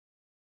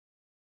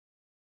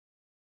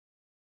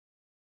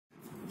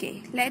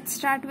Okay, let's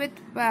start with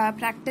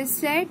practice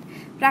set.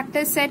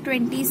 Practice set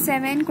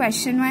 27,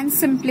 question 1,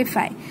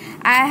 simplify.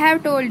 I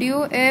have told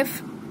you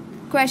if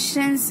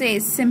question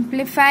says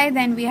simplify,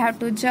 then we have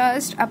to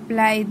just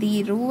apply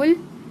the rule.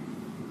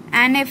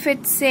 And if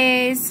it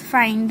says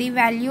find the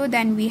value,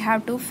 then we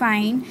have to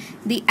find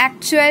the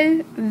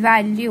actual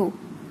value.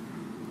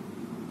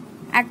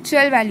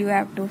 Actual value I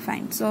have to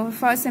find. So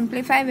for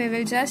simplify, we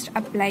will just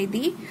apply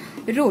the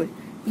rule.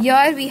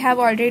 Here we have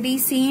already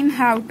seen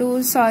how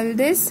to solve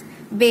this.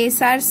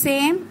 Base are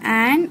same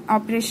and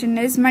operation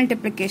is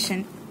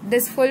multiplication.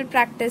 This full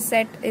practice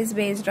set is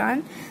based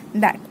on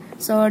that.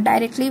 So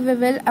directly we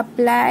will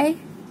apply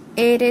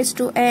a raised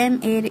to m,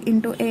 a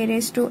into a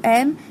raised to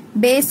m.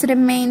 Base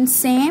remains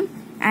same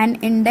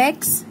and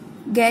index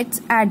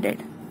gets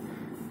added.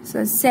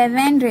 So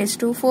 7 raised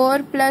to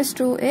 4 plus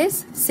 2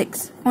 is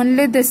 6.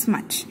 Only this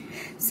much.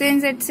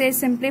 Since it says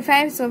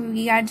simplify, so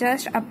we are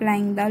just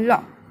applying the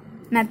law.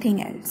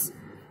 Nothing else.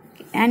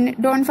 And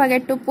don't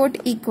forget to put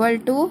equal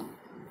to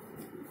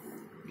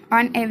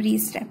on every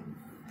step.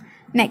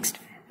 Next,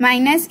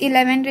 minus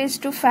 11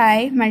 raised to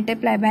 5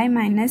 multiply by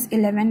minus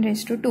 11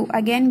 raised to 2.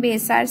 Again,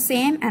 base are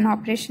same and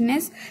operation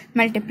is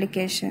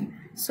multiplication.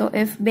 So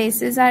if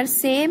bases are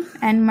same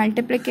and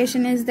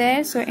multiplication is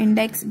there, so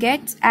index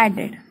gets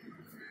added.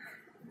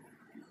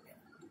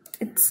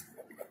 It's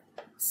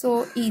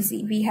so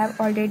easy. We have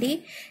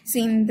already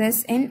seen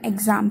this in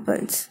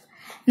examples.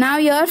 Now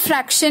your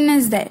fraction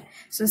is there.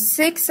 So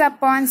 6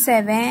 upon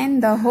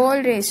 7 the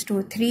whole raised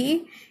to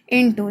 3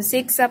 into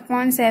 6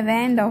 upon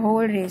 7 the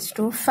whole raised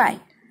to 5.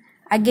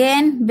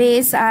 Again,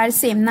 base are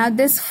same. Now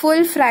this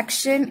full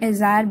fraction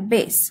is our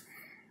base.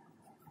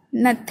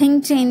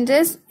 Nothing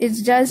changes.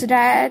 It's just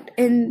that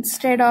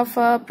instead of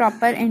a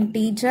proper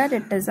integer,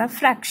 it is a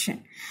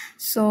fraction.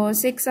 So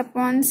 6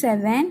 upon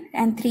 7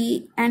 and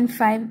 3 and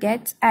 5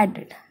 gets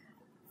added.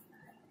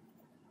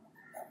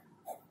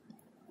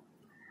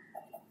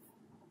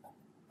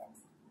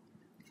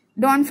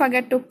 Don't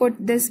forget to put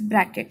this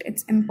bracket.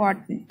 It's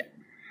important.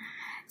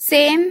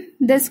 Same.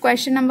 This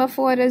question number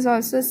 4 is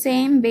also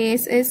same.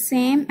 Base is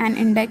same and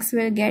index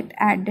will get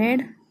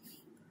added.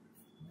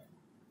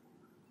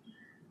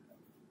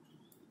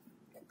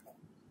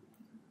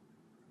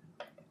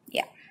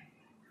 Yeah.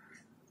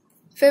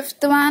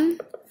 Fifth one.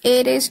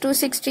 A raised to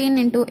 16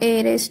 into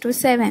a raised to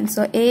 7.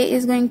 So a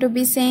is going to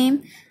be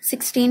same.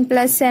 16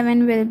 plus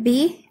 7 will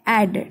be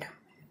added.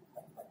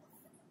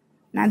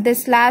 Now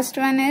this last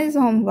one is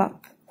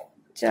homework.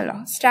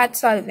 Chalo, start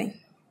solving.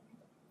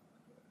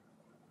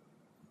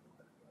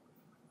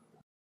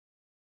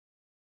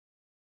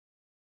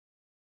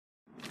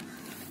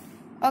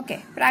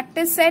 Okay,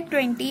 practice set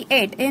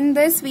 28. In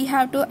this we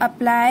have to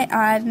apply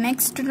our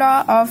next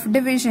law of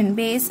division.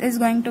 Base is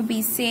going to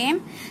be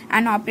same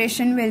and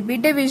operation will be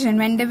division.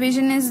 When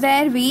division is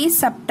there, we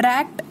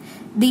subtract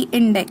the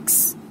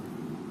index.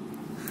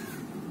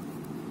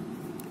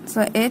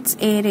 So it's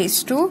a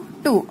raised to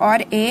 2 or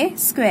a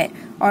square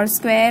or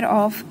square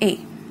of a.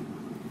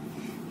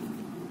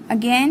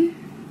 Again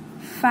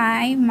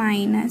 5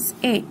 minus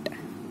 8.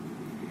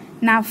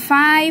 Now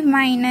 5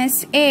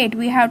 minus 8,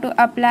 we have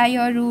to apply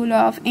your rule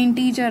of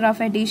integer of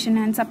addition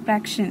and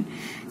subtraction.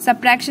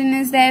 Subtraction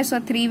is there,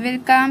 so 3 will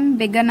come,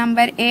 bigger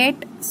number 8,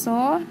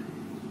 so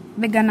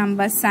bigger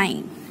number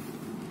sign.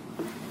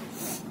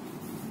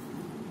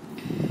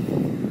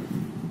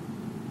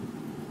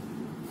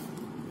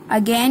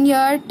 Again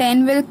your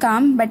 10 will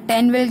come, but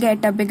 10 will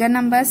get a bigger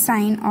number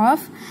sign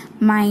of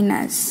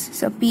minus.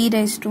 So p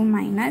raised to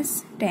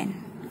minus 10.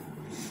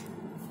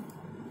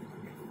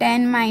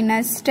 10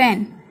 minus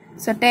 10.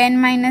 So 10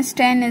 minus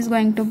 10 is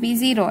going to be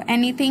 0.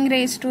 Anything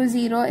raised to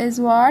 0 is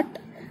what?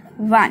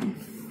 1.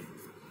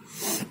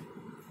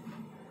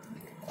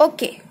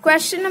 Okay,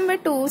 question number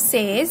 2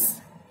 says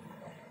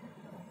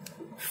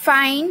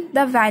find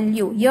the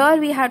value. Here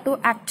we have to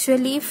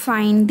actually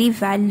find the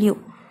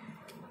value.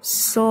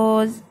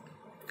 So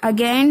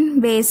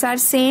again, base are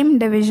same,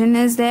 division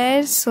is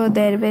there, so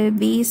there will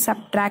be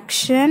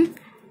subtraction.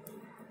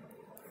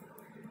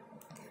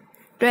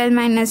 12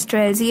 minus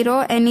 12,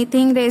 0.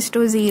 Anything raised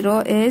to 0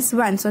 is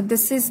 1. So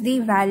this is the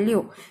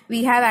value.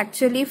 We have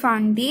actually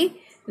found the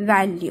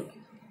value.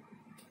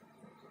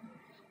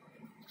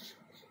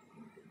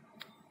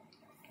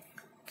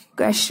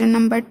 Question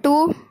number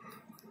 2.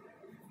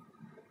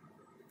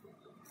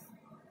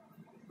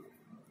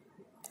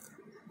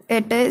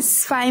 It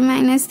is 5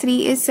 minus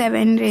 3 is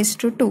 7 raised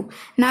to 2.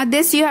 Now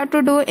this you have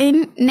to do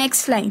in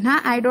next line.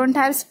 I don't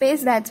have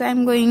space, that's why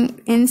I'm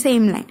going in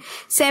same line.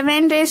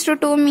 7 raised to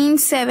 2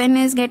 means 7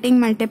 is getting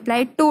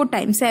multiplied 2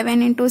 times.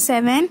 7 into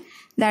 7,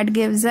 that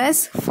gives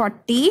us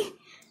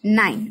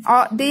 49.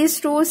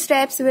 These 2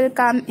 steps will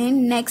come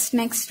in next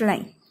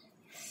line.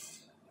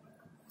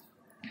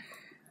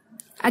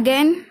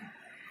 Again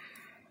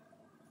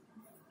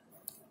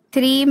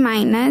 3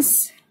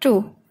 minus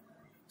 2.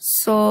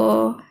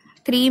 So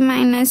 3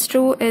 minus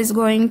 2 is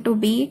going to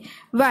be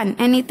 1.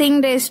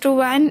 Anything raised to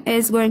 1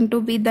 is going to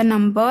be the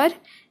number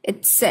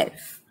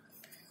itself.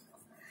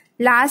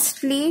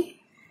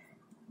 Lastly,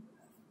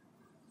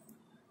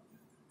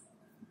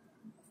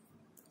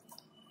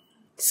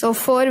 So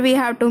 4 we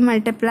have to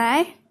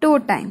multiply 2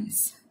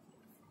 times.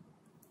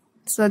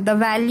 So the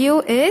value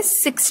is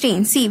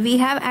 16. See, we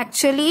have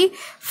actually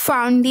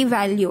found the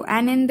value,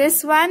 and in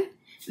this one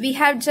we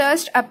have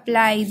just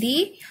applied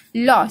the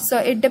law. So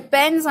it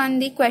depends on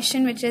the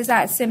question which is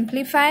asked,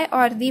 simplify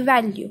or the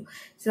value.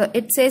 So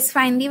it says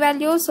find the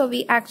value, so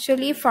we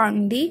actually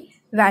found the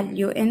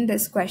value in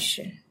this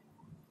question.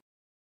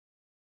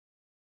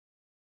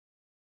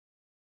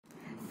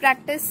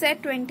 Practice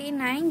set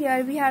 29.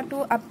 Here we have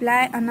to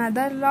apply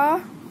another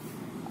law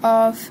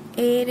of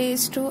a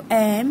raised to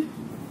m,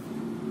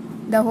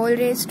 the whole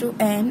raised to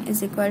n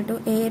is equal to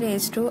a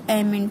raised to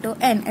m into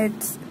n.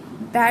 It's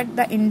that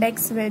the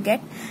index will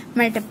get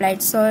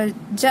multiplied. So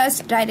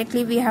just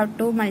directly we have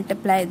to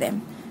multiply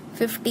them.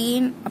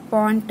 15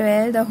 upon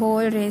 12 the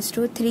whole raised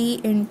to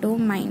 3 into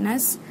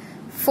minus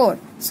 4.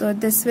 So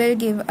this will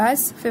give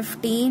us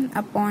 15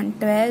 upon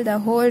 12 the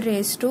whole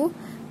raised to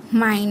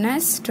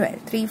minus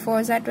 12. 3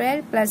 4s are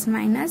 12 plus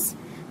minus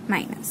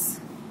minus.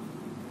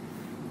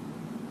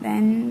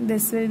 Then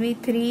this will be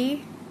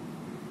 3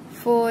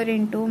 4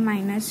 into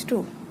minus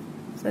 2.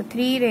 So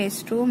 3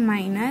 raised to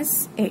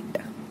minus 8.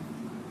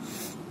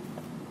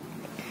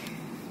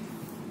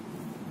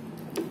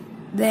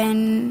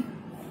 Then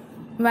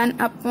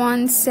 1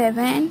 upon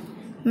 7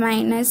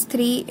 minus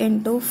 3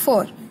 into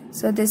 4.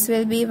 So this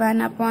will be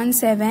 1 upon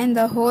 7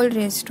 the whole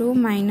raised to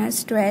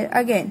minus 12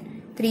 again.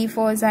 3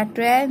 4s are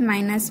 12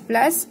 minus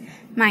plus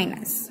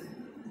minus.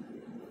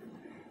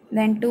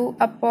 Then 2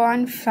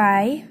 upon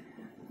 5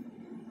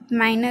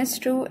 minus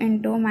 2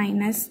 into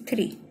minus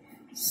 3.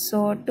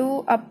 So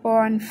 2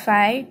 upon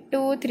 5, 2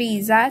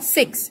 3s are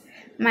 6.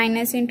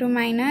 Minus into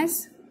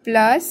minus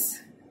plus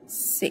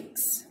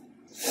 6.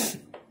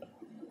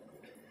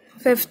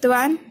 Fifth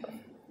one,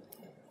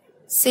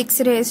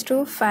 6 raised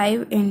to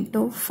 5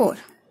 into 4.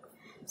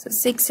 So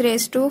 6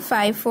 raised to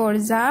 5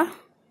 4s are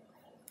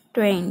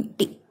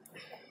 20.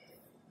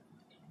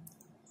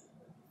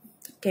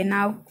 Okay,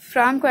 now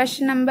from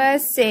question number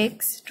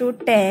 6 to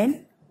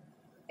 10,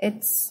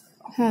 it's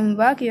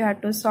homework. You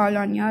have to solve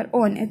on your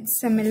own. It's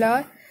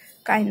similar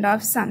kind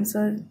of sum.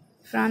 So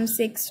from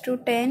 6 to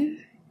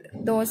 10,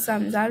 those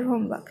sums are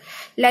homework.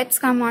 Let's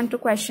come on to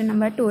question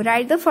number 2.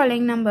 Write the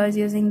following numbers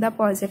using the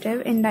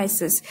positive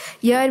indices.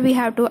 Here we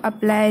have to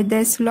apply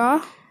this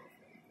law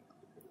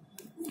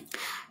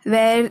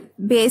where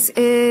base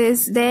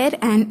is there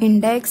and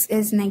index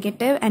is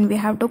negative, and we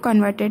have to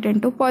convert it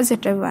into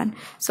positive one.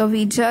 So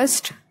we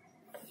just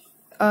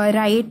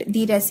write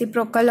the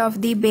reciprocal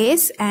of the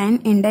base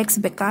and index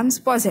becomes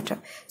positive.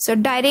 So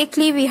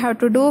directly we have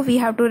to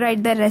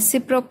write the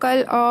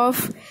reciprocal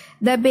of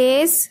the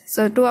base.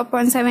 So 2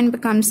 upon 7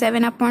 becomes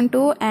 7 upon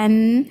 2,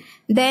 and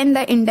then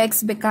the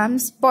index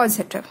becomes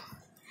positive.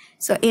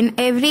 So in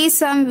every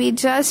sum we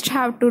just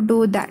have to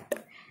do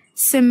that.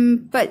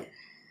 Simple.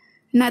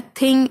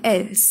 Nothing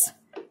else.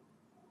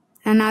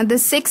 And now the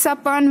 6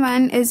 upon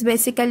 1 is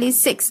basically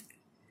 6.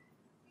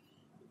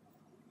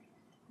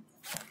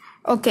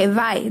 Okay,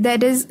 why?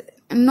 There is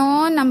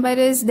no number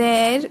is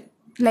there,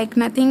 like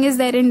nothing is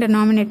there in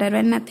denominator.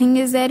 When nothing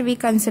is there, we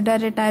consider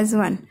it as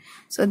 1.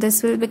 So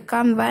this will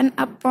become 1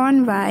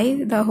 upon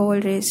y the whole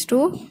raised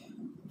to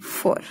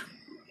 4.